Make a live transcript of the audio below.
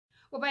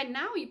Well, by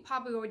now you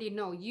probably already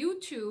know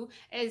YouTube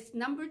is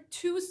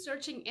 #2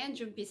 searching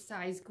engine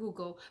besides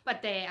Google,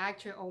 but they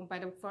actually owned by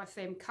the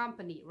same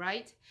company,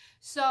 right?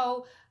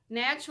 So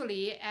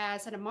naturally,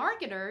 as a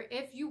marketer,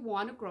 if you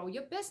want to grow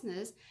your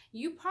business,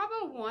 you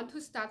probably want to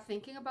start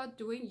thinking about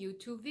doing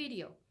YouTube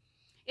video.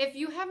 If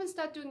you haven't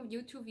started doing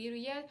YouTube video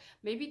yet,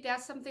 maybe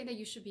that's something that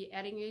you should be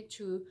adding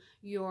into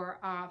your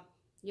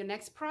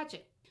next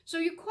project. So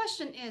your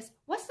question is,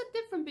 what's the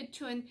difference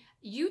between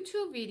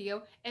YouTube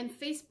video and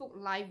Facebook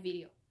Live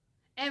video?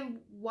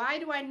 And why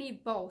do I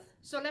need both?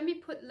 So let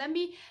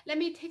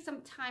me take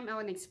some time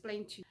out and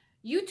explain to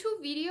you.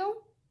 YouTube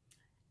video,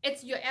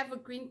 it's your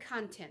evergreen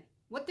content.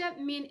 What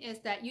that means is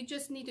that you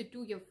just need to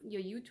do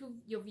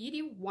your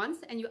video once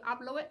and you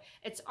upload it.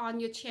 It's on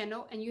your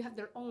channel and you have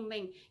their own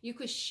link. You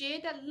could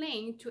share that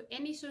link to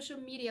any social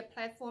media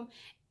platform,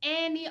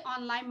 any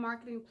online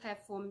marketing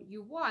platform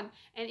you want,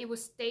 and it will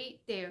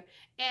stay there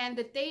and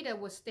the data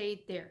will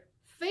stay there.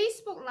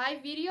 Facebook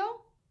Live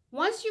video,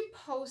 once you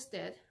post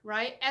it,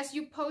 right, as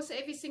you post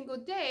every single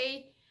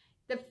day,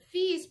 the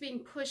feed is being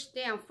pushed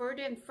down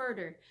further and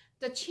further.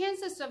 The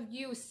chances of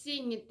you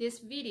seeing this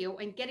video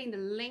and getting the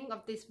link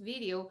of this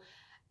video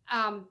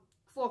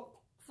for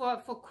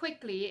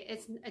quickly,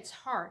 it's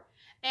hard.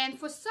 And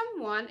for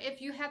someone,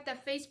 if you have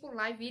that Facebook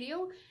Live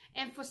video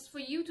and for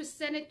you to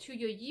send it to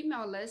your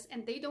email list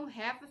and they don't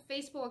have a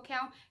Facebook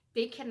account,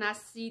 they cannot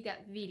see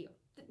that video.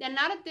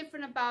 Another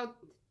difference about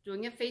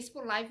doing a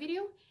Facebook Live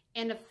video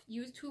and a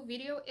YouTube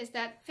video is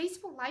that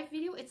Facebook Live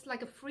video, it's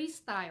like a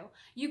freestyle.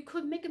 You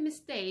could make a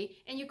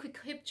mistake and you could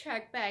keep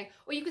track back,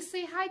 or you could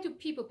say hi to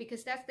people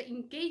because that's the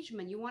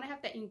engagement. You want to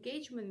have that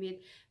engagement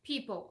with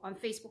people on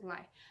Facebook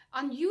Live.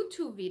 On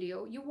YouTube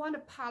video, you want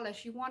to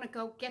polish, you want to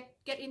go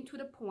get into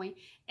the point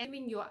and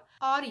giving your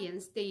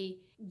audience the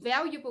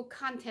valuable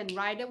content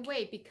right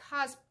away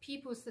because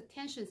people's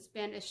attention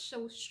span is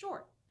so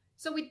short.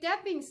 So with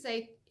that being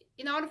said,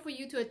 in order for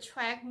you to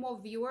attract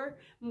more viewer,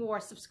 more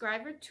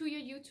subscriber to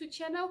your YouTube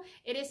channel,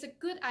 it is a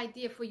good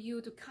idea for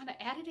you to kind of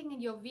editing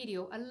in your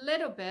video a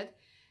little bit.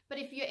 But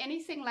if you're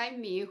anything like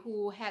me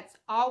who has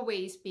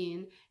always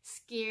been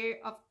scared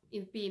of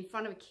being in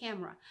front of a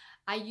camera,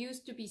 I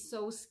used to be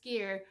so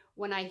scared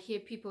when I hear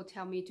people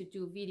tell me to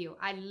do video.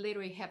 I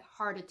literally have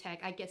heart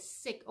attack. I get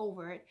sick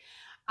over it.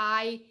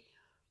 I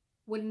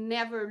would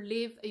never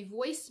leave a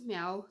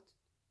voicemail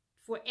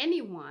for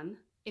anyone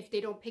if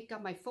they don't pick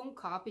up my phone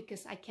call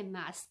because I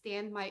cannot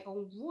stand my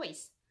own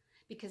voice.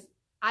 Because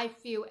I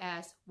feel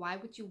as, why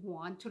would you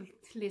want to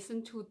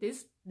listen to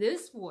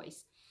this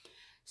voice?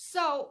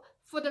 So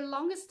for the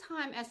longest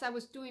time as I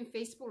was doing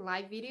Facebook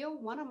Live video,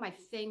 one of my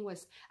thing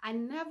was I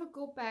never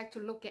go back to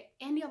look at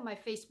any of my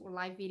Facebook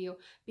Live video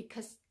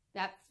because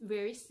that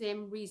very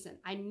same reason.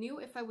 I knew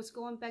if I was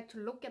going back to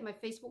look at my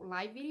Facebook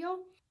Live video,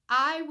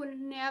 I would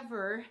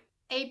never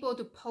able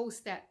to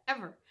post that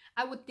ever.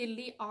 I would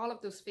delete all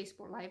of those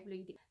Facebook Live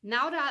videos.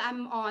 Now that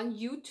I'm on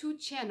YouTube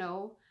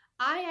channel,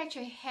 I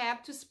actually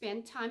have to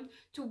spend time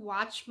to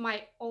watch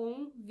my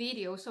own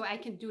video so I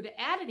can do the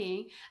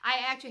editing. I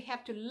actually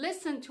have to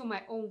listen to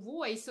my own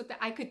voice so that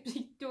I could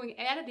be doing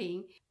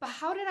editing. But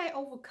how did I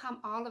overcome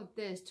all of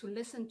this to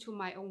listen to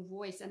my own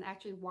voice and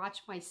actually watch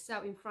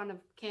myself in front of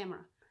camera?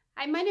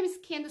 Hi, my name is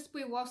Candace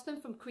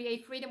Walston from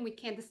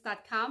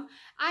CreateFreedomWithCandace.com.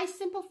 I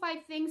simplify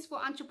things for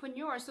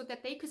entrepreneurs so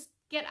that they could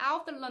get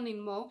out of the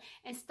learning mode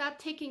and start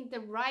taking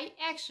the right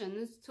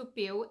actions to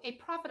build a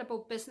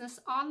profitable business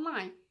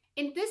online.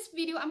 In this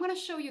video, I'm going to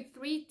show you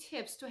 3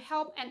 tips to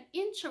help an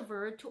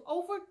introvert to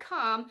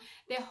overcome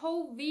the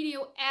whole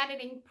video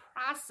editing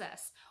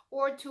process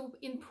or to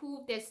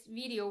improve this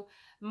video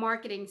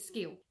marketing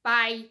skill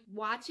by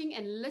watching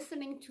and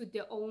listening to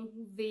their own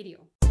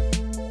video.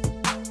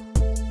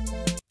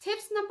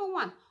 Tips number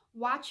 1,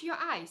 watch your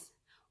eyes.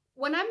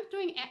 When I'm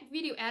doing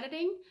video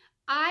editing,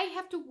 I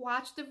have to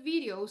watch the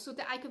video so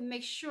that I can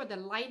make sure the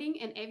lighting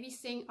and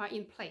everything are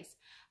in place.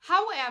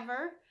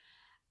 However,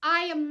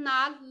 I am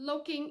not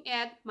looking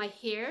at my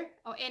hair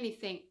or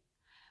anything.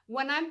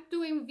 When I'm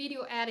doing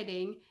video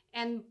editing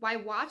and by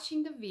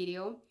watching the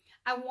video,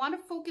 I want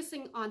to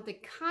focusing on the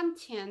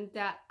content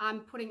that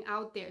I'm putting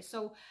out there.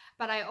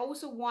 But I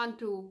also want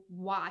to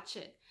watch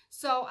it.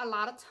 So a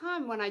lot of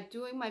time when I'm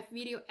doing my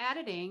video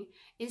editing,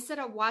 instead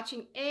of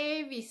watching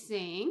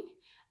everything,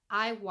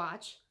 I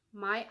watch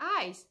my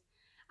eyes.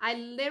 I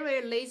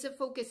literally laser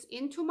focus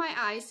into my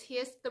eyes.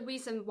 Here's the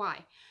reason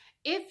why.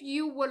 If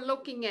you were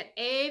looking at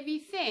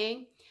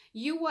everything,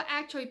 you were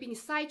actually being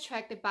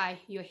sidetracked by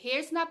your hair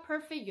is not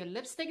perfect, your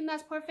lipstick is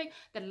not perfect,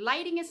 the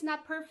lighting is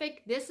not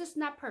perfect, this is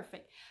not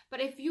perfect.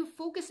 But if you're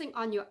focusing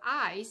on your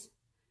eyes,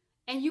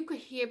 and you could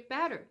hear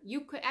better,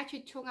 you could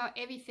actually tune out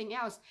everything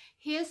else.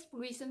 Here's the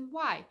reason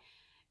why.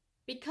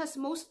 Because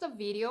most of the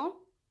video,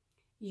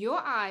 your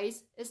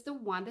eyes is the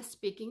one that's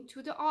speaking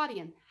to the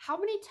audience. How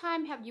many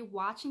times have you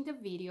watching the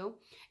video,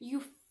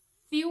 you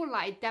feel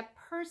like that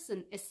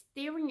person is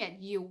staring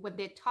at you when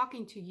they're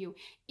talking to you,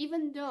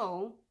 even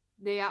though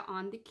they are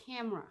on the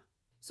camera?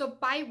 So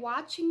by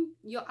watching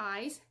your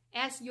eyes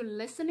as you're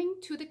listening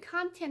to the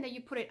content that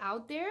you put it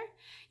out there,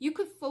 you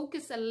could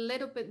focus a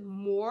little bit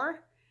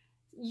more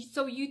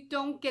so you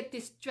don't get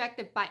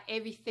distracted by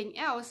everything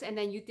else and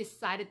then you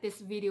decided this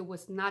video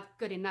was not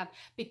good enough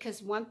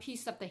because one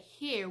piece of the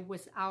hair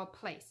was out of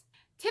place.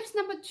 Tips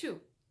number 2,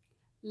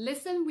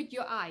 listen with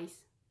your eyes.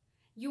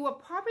 You are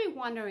probably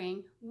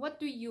wondering, what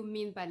do you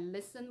mean by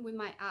listen with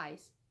my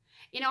eyes?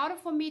 In order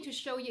for me to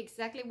show you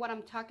exactly what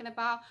I'm talking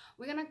about,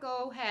 we're gonna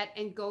go ahead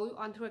and go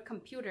onto a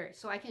computer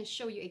so I can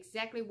show you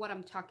exactly what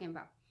I'm talking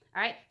about.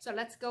 All right, so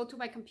let's go to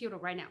my computer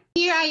right now.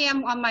 Here I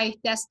am on my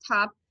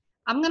desktop.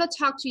 I'm gonna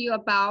talk to you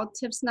about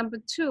tips number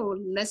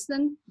 2,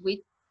 listen with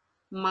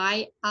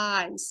my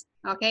eyes.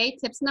 Okay,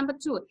 tips number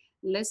 2,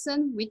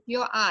 listen with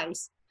your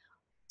eyes.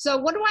 So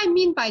what do I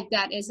mean by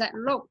that is that,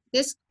 look,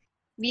 this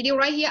video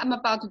right here, I'm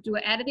about to do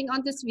editing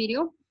on this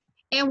video.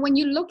 And when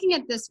you're looking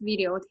at this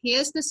video,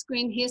 here's the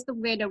screen, here's the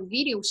way the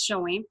video is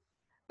showing.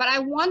 But I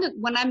wanted,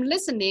 when I'm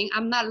listening,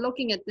 I'm not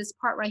looking at this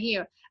part right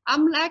here.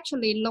 I'm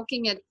actually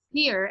looking at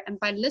here, and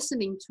by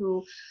listening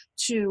to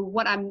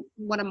what I'm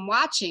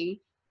watching,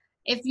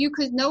 if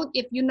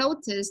you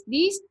notice,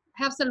 these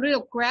have a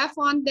little graph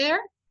on there.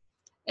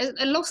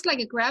 It looks like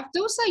a graph.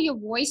 Those are your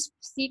voice,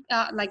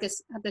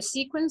 the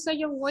sequence of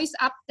your voice,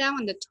 up, down,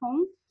 and the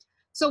tone.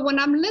 So when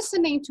I'm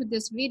listening to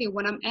this video,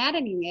 when I'm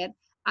editing it,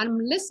 I'm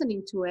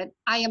listening to it,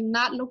 I am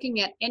not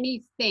looking at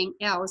anything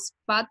else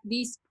but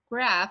this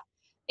graph.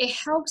 It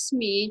helps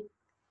me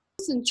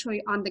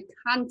concentrate on the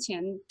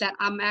content that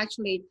I'm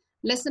actually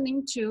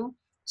listening to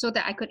so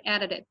that I could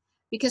edit it.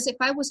 Because if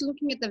I was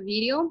looking at the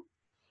video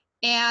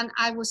and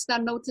I would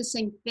start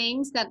noticing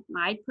things that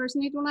I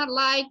personally do not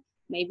like,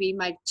 maybe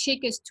my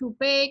cheek is too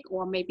big,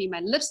 or maybe my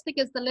lipstick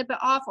is a little bit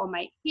off, or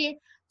my hair.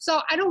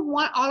 So I don't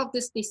want all of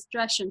this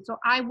distraction. So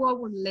I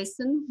will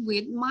listen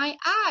with my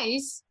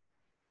eyes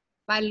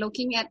by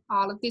looking at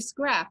all of this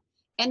graph.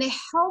 And it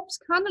helps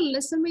kind of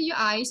listen with your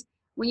eyes.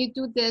 When you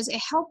do this,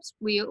 it helps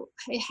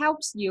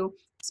you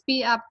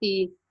speed up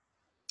the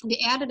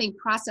editing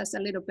process a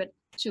little bit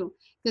too.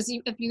 Because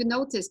if you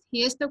notice,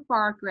 here's the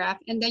bar graph,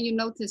 and then you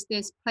notice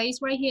this place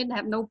right here that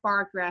have no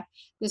bar graph.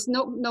 There's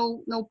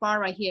no bar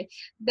right here.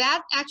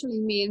 That actually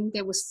means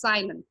there was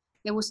silent.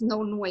 There was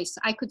no noise.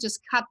 I could just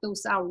cut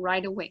those out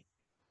right away.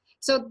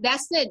 So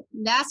that's it.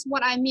 That's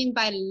what I mean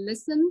by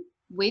listen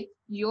with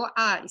your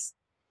eyes.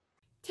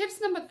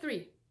 Tips number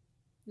 3,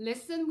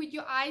 listen with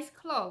your eyes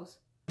closed.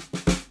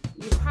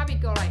 You probably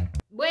go like,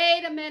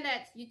 wait a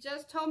minute, you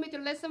just told me to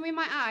listen with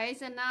my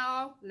eyes and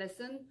now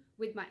listen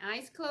with my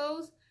eyes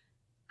closed.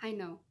 I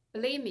know,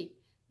 believe me,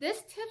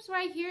 this tips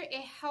right here,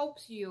 it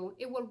helps you.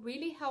 It will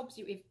really help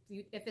you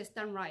if it's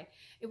done right.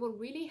 It will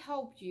really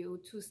help you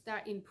to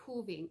start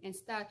improving and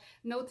start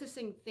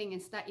noticing things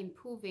and start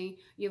improving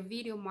your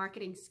video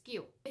marketing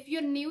skill. If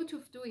you're new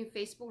to doing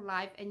Facebook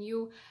Live and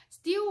you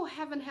still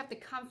haven't had the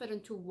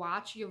confidence to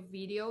watch your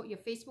video, your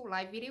Facebook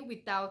Live video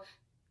without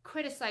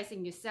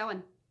criticizing yourself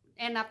and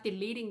end up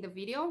deleting the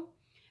video,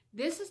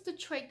 this is the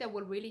trick that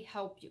will really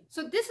help you.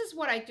 So this is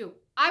what I do.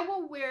 I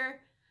will wear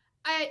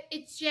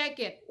a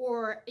jacket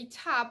or a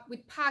top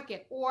with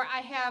pocket, or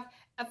I have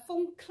a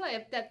phone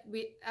clip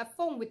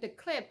with the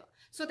clip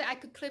so that I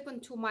could clip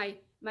onto my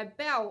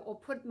belt or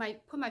put my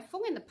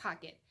phone in the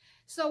pocket.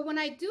 So when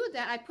I do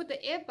that, I put the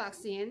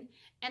earbuds in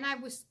and I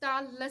will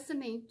start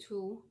listening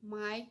to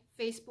my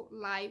Facebook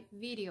Live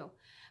video.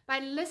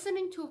 By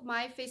listening to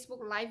my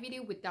Facebook Live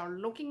video without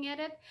looking at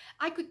it,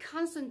 I could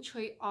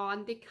concentrate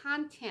on the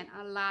content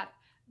a lot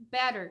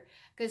better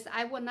because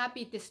I will not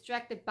be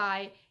distracted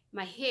by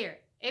my hair,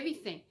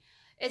 everything.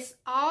 It's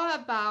all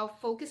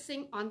about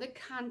focusing on the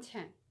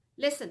content.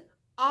 Listen,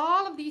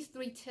 all of these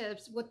 3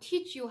 tips will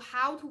teach you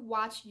how to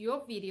watch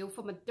your video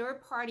from a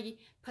third-party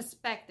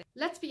perspective.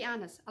 Let's be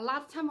honest, a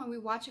lot of time when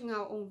we're watching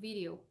our own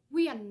video,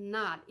 we are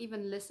not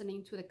even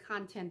listening to the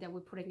content that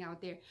we're putting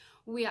out there.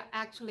 We are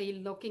actually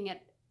looking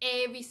at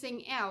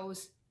everything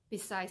else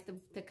besides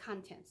the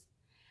contents.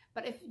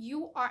 But if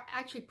you are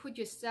actually put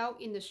yourself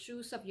in the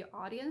shoes of your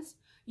audience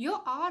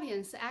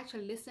is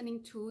actually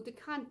listening to the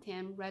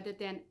content rather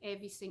than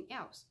everything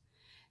else.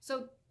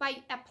 So by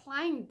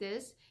applying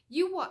this,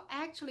 you will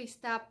actually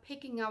start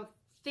picking out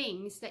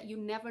things that you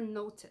never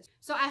noticed.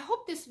 So I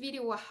hope this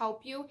video will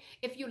help you.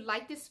 If you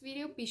like this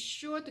video, be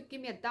sure to give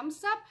me a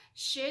thumbs up,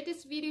 share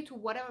this video to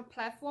whatever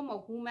platform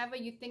or whomever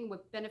you think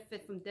would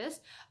benefit from this.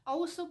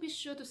 Also be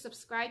sure to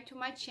subscribe to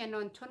my channel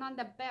and turn on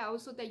the bell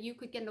so that you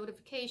could get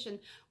notification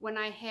when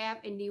I have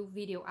a new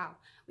video out.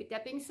 With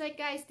that being said,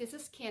 guys, this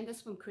is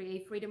Candace from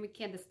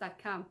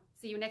createFreedomWithCandace.com.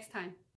 See you next time.